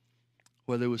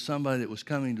where there was somebody that was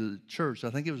coming to the church. I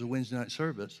think it was a Wednesday night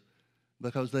service,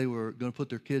 because they were going to put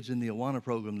their kids in the Awana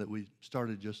program that we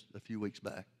started just a few weeks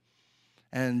back.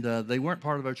 And they weren't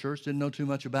part of our church, didn't know too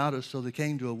much about us, so they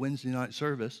came to a Wednesday night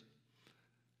service.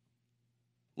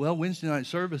 Well, Wednesday night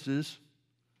services,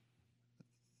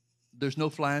 there's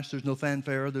no flash, there's no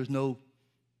fanfare, there's no,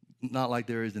 not like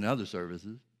there is in other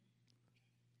services.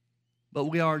 But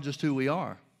we are just who we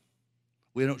are.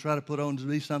 We don't try to put on to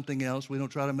be something else. We don't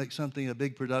try to make something a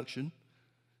big production.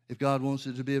 If God wants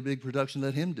it to be a big production,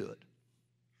 let him do it.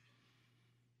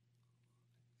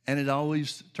 And it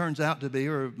always turns out to be,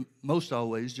 or most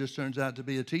always, just turns out to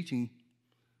be a teaching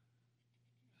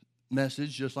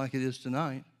message, just like it is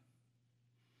tonight.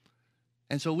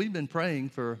 And so we've been praying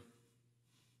for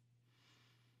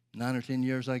 9 or 10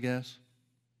 years, I guess,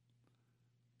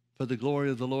 for the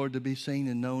glory of the Lord to be seen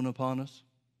and known upon us,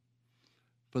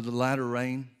 for the latter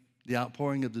rain, the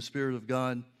outpouring of the Spirit of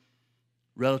God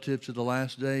relative to the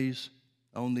last days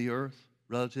on the earth,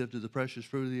 relative to the precious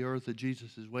fruit of the earth that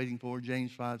Jesus is waiting for,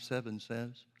 James 5:7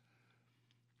 says.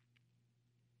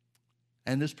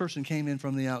 And this person came in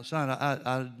from the outside.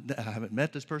 I haven't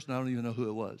met this person. I don't even know who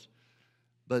it was.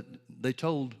 But they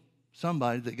told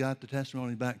somebody that got the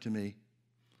testimony back to me.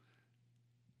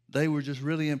 They were just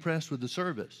really impressed with the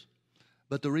service.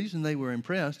 But the reason they were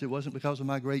impressed, it wasn't because of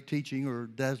my great teaching or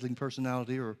dazzling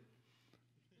personality or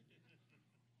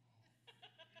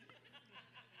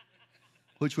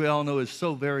which we all know is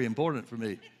so very important for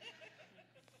me,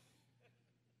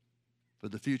 for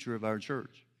the future of our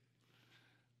church.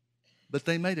 But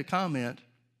they made a comment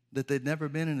that they'd never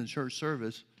been in a church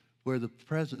service where the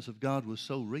presence of God was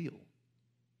so real.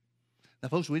 Now,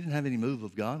 folks, we didn't have any move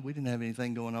of God. We didn't have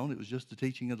anything going on. It was just the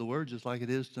teaching of the Word, just like it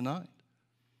is tonight.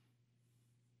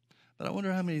 But I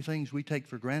wonder how many things we take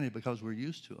for granted because we're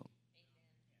used to them.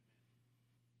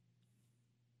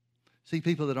 See,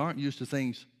 people that aren't used to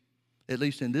things, at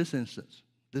least in this instance,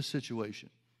 this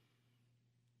situation,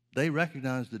 they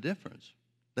recognize the difference.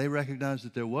 They recognize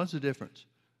that there was a difference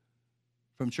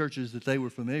from churches that they were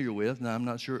familiar with. Now, I'm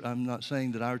not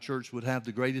saying that our church would have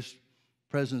the greatest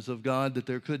presence of God that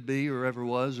there could be or ever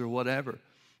was or whatever,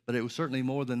 but it was certainly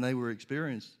more than they were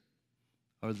experienced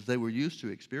or that they were used to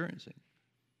experiencing.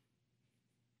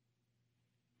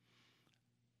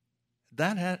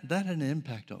 That had an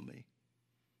impact on me.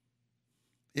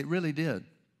 It really did.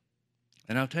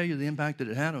 And I'll tell you the impact that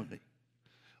it had on me.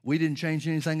 We didn't change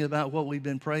anything about what we've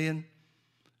been praying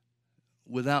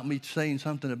without me saying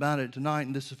something about it tonight,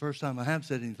 and this is the first time I have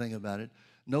said anything about it.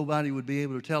 Nobody would be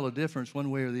able to tell a difference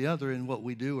one way or the other in what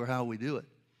we do or how we do it.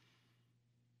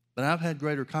 But I've had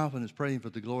greater confidence praying for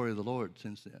the glory of the Lord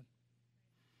since then.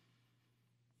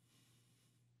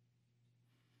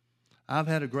 I've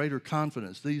had a greater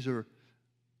confidence. These are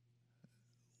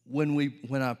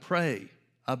when I pray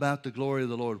about the glory of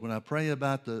the Lord, when I pray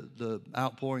about the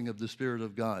outpouring of the Spirit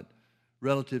of God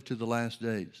relative to the last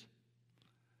days,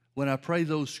 when I pray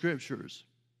those scriptures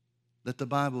that the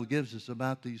Bible gives us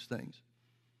about these things,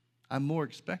 I'm more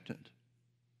expectant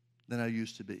than I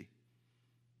used to be.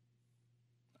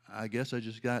 I guess I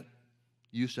just got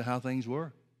used to how things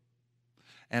were.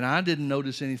 And I didn't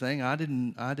notice anything. I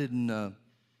didn't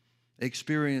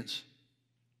experience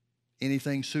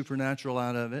anything supernatural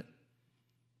out of it.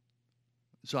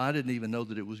 So I didn't even know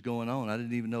that it was going on. I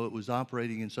didn't even know it was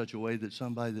operating in such a way that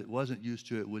somebody that wasn't used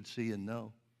to it would see and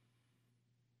know.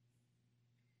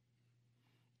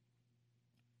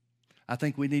 I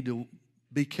think we need to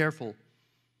be careful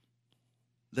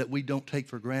that we don't take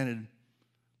for granted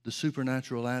the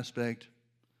supernatural aspect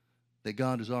that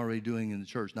God is already doing in the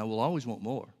church. Now, we'll always want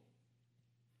more.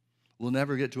 We'll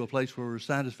never get to a place where we're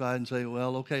satisfied and say,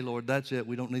 well, okay, Lord, that's it.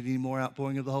 We don't need any more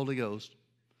outpouring of the Holy Ghost.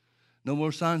 No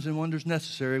more signs and wonders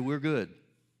necessary. We're good.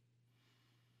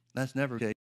 That's never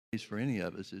the case for any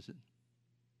of us, is it?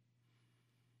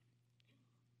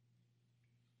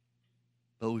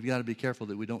 But we've got to be careful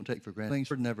that we don't take for granted.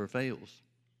 Things never fails.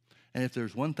 And if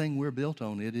there's one thing we're built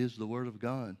on, it is the Word of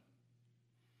God.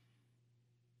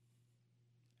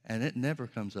 And it never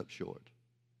comes up short.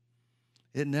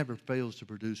 It never fails to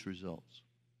produce results.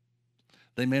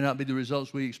 They may not be the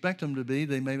results we expect them to be.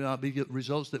 They may not be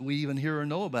results that we even hear or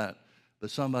know about.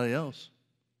 But somebody else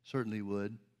certainly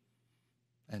would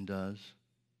and does.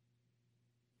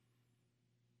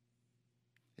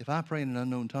 If I pray in an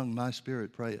unknown tongue, my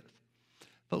spirit prayeth.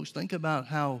 Folks, think about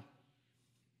how,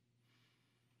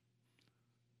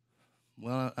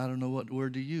 well, I don't know what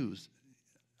word to use.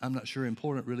 I'm not sure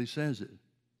important really says it.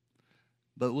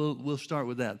 But we'll start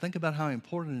with that. Think about how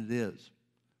important it is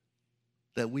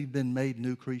that we've been made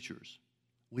new creatures.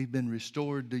 We've been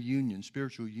restored to union,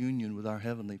 spiritual union with our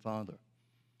Heavenly Father.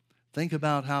 Think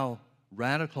about how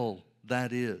radical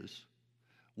that is.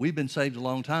 We've been saved a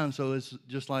long time, so it's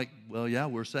just like, well, yeah,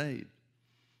 we're saved.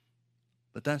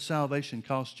 But that salvation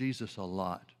cost Jesus a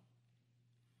lot.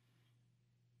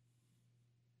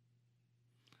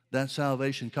 That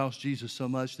salvation cost Jesus so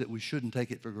much that we shouldn't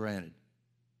take it for granted.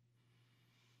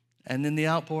 And then the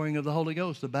outpouring of the Holy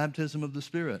Ghost, the baptism of the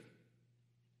Spirit.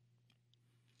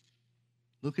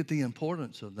 Look at the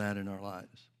importance of that in our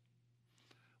lives.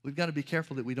 We've got to be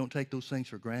careful that we don't take those things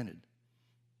for granted.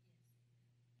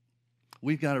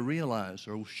 We've got to realize,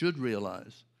 or should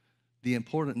realize, the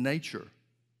important nature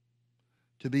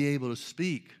to be able to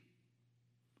speak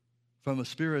from a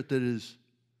spirit that is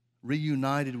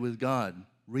reunited with God,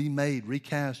 remade,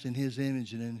 recast in His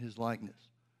image and in His likeness.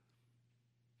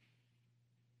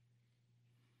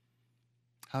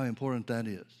 How important that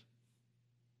is.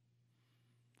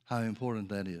 How important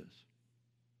that is.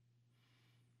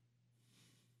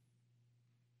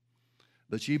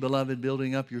 But ye, beloved,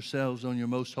 building up yourselves on your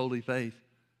most holy faith,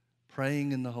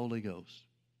 praying in the Holy Ghost.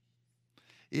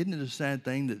 Isn't it a sad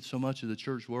thing that so much of the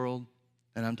church world,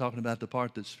 and I'm talking about the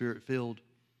part that's Spirit-filled,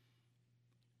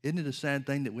 isn't it a sad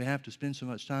thing that we have to spend so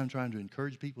much time trying to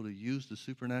encourage people to use the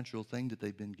supernatural thing that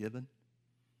they've been given?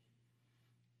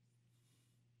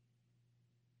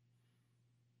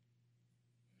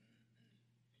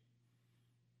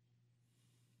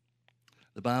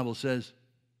 The Bible says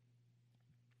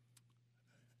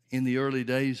in the early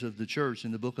days of the church,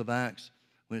 in the book of Acts,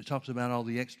 when it talks about all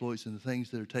the exploits and the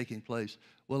things that are taking place.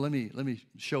 Well, let me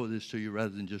show this to you rather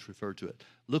than just refer to it.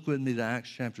 Look with me to Acts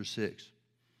chapter 6.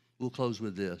 We'll close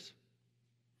with this.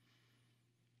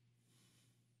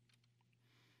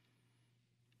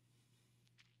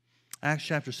 Acts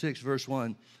chapter 6, verse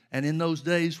 1. And in those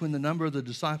days when the number of the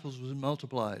disciples was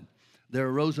multiplied, there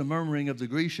arose a murmuring of the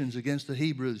Grecians against the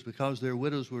Hebrews because their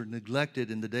widows were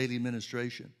neglected in the daily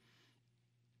ministration.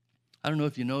 I don't know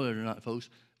if you know that or not, folks,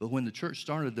 but when the church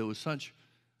started, there was such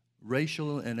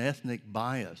racial and ethnic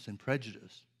bias and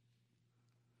prejudice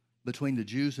between the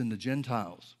Jews and the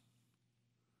Gentiles.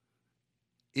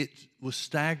 It was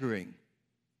staggering,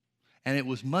 and it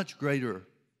was much greater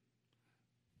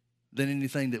than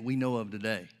anything that we know of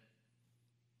today.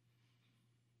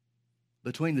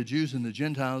 Between the Jews and the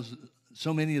Gentiles,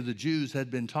 so many of the Jews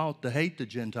had been taught to hate the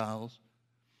Gentiles.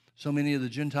 So many of the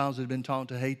Gentiles had been taught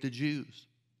to hate the Jews.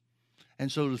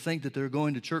 And so to think that they're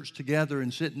going to church together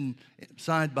and sitting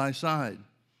side by side,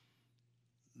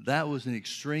 that was an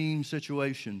extreme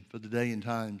situation for the day and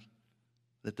times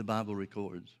that the Bible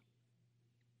records.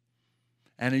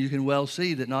 And you can well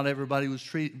see that not everybody was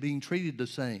being treated the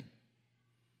same.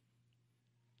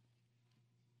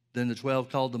 Then the 12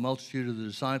 called the multitude of the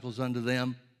disciples unto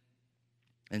them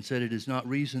and said, It is not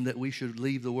reason that we should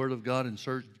leave the word of God and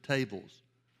serve tables.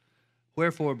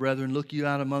 Wherefore, brethren, look you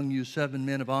out among you 7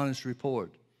 men of honest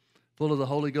report, full of the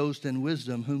Holy Ghost and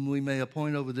wisdom, whom we may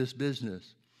appoint over this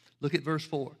business. Look at verse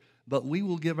 4. But we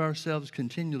will give ourselves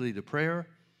continually to prayer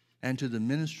and to the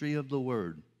ministry of the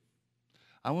word.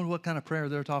 I wonder what kind of prayer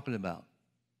they're talking about.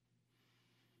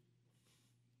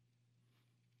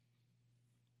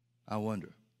 I wonder.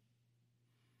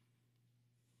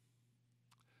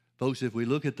 Folks, if we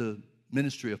look at the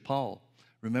ministry of Paul,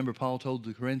 remember Paul told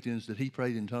the Corinthians that he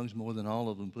prayed in tongues more than all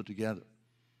of them put together.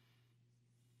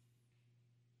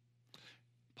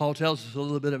 Paul tells us a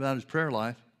little bit about his prayer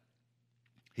life.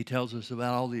 He tells us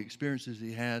about all the experiences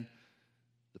he had,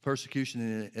 the persecution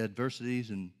and adversities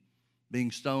and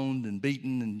being stoned and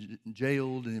beaten and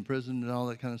jailed and imprisoned and all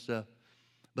that kind of stuff.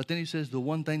 But then he says, the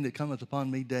one thing that cometh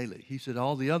upon me daily. He said,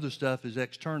 all the other stuff is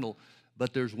external,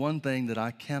 but there's one thing that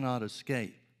I cannot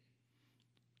escape.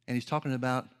 And he's talking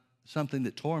about something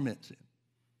that torments him,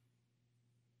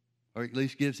 or at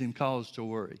least gives him cause to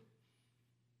worry.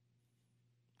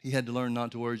 He had to learn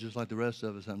not to worry just like the rest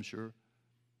of us, I'm sure.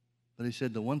 But he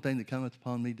said, the one thing that cometh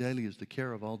upon me daily is the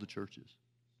care of all the churches.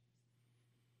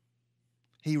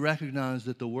 He recognized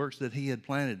that the works that he had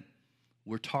planted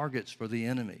were targets for the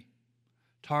enemy,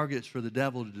 targets for the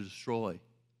devil to destroy.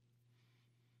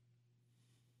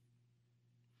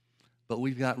 But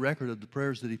we've got record of the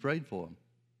prayers that he prayed for them.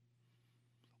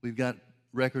 We've got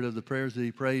record of the prayers that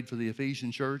he prayed for the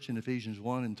Ephesian church in Ephesians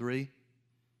 1 and 3.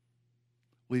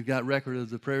 We've got record of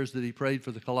the prayers that he prayed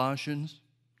for the Colossians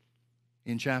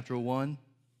in chapter 1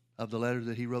 of the letter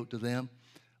that he wrote to them.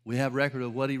 We have record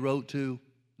of what he wrote to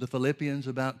the Philippians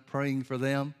about praying for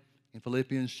them in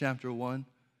Philippians chapter 1.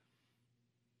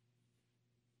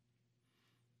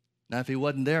 Now, if he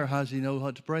wasn't there, how does he know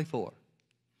what to pray for?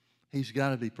 He's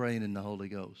got to be praying in the Holy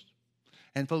Ghost.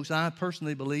 And folks, I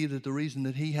personally believe that the reason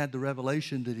that he had the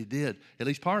revelation that he did, at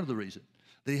least part of the reason,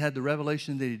 that he had the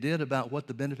revelation that he did about what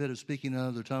the benefit of speaking in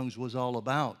other tongues was all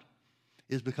about,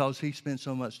 is because he spent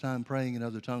so much time praying in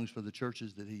other tongues for the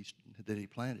churches that he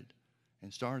planted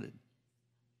and started.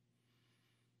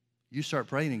 You start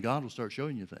praying and God will start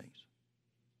showing you things.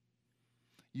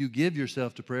 You give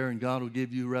yourself to prayer and God will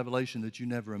give you revelation that you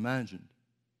never imagined.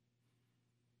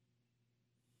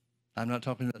 I'm not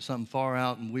talking about something far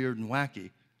out and weird and wacky.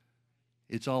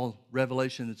 It's all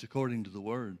revelation that's according to the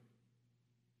Word.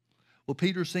 Well,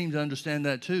 Peter seemed to understand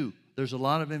that too. There's a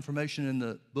lot of information in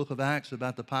the book of Acts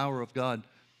about the power of God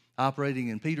operating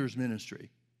in Peter's ministry.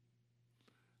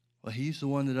 Well, he's the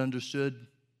one that understood,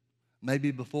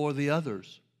 maybe before the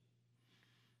others,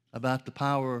 about the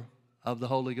power of the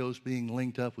Holy Ghost being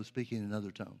linked up with speaking in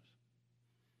other tongues.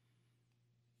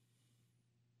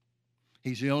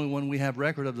 He's the only one we have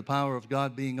record of the power of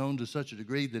God being on to such a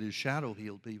degree that his shadow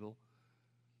healed people.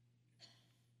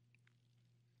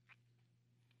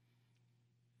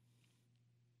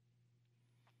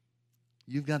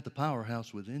 You've got the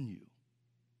powerhouse within you.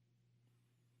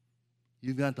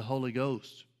 You've got the Holy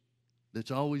Ghost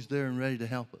that's always there and ready to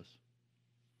help us.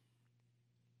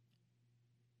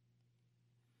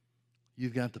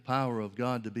 You've got the power of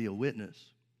God to be a witness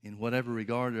in whatever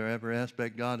regard or every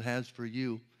aspect God has for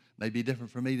you. May be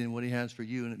different for me than what he has for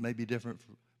you, and it may be different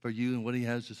for you than what he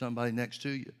has to somebody next to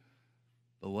you.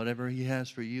 But whatever he has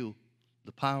for you,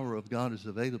 the power of God is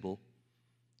available,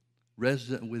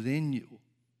 resident within you,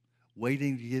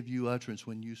 waiting to give you utterance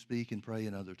when you speak and pray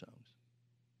in other tongues.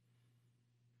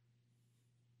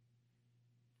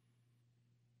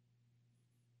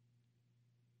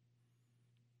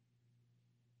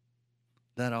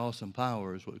 That awesome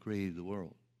power is what created the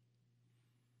world.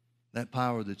 That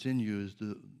power that's in you is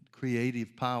the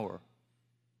creative power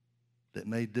that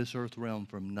made this earth realm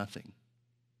from nothing.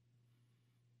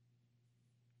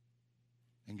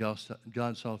 And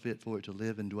God saw fit for it to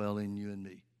live and dwell in you and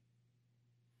me.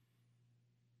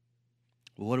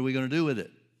 Well, what are we going to do with it?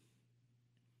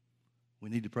 We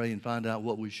need to pray and find out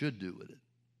what we should do with it.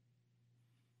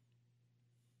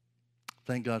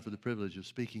 Thank God for the privilege of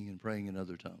speaking and praying in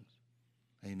other tongues.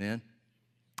 Amen.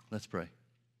 Let's pray.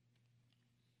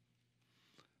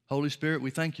 Holy Spirit,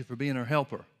 we thank you for being our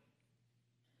helper.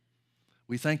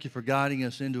 We thank you for guiding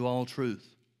us into all truth.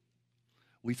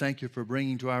 We thank you for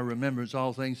bringing to our remembrance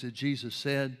all things that Jesus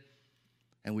said,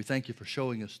 and we thank you for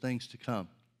showing us things to come.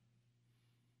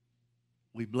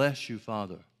 We bless you,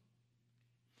 Father,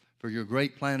 for your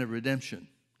great plan of redemption.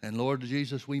 And Lord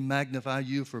Jesus, we magnify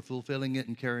you for fulfilling it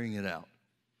and carrying it out.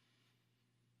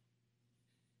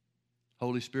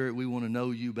 Holy Spirit, we want to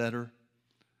know you better.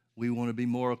 We want to be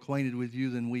more acquainted with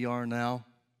you than we are now.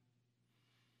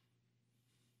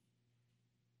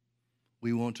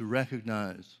 We want to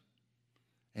recognize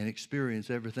and experience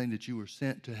everything that you were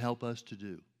sent to help us to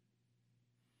do.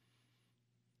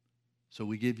 So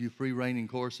we give you free reign and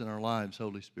course in our lives,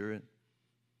 Holy Spirit.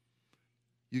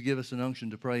 You give us an unction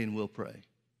to pray and we'll pray.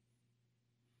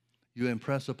 You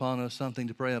impress upon us something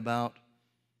to pray about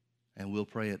and we'll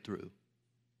pray it through.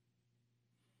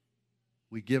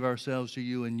 We give ourselves to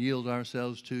you and yield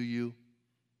ourselves to you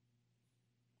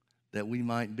that we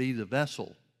might be the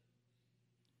vessel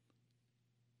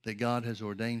that God has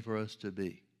ordained for us to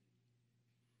be.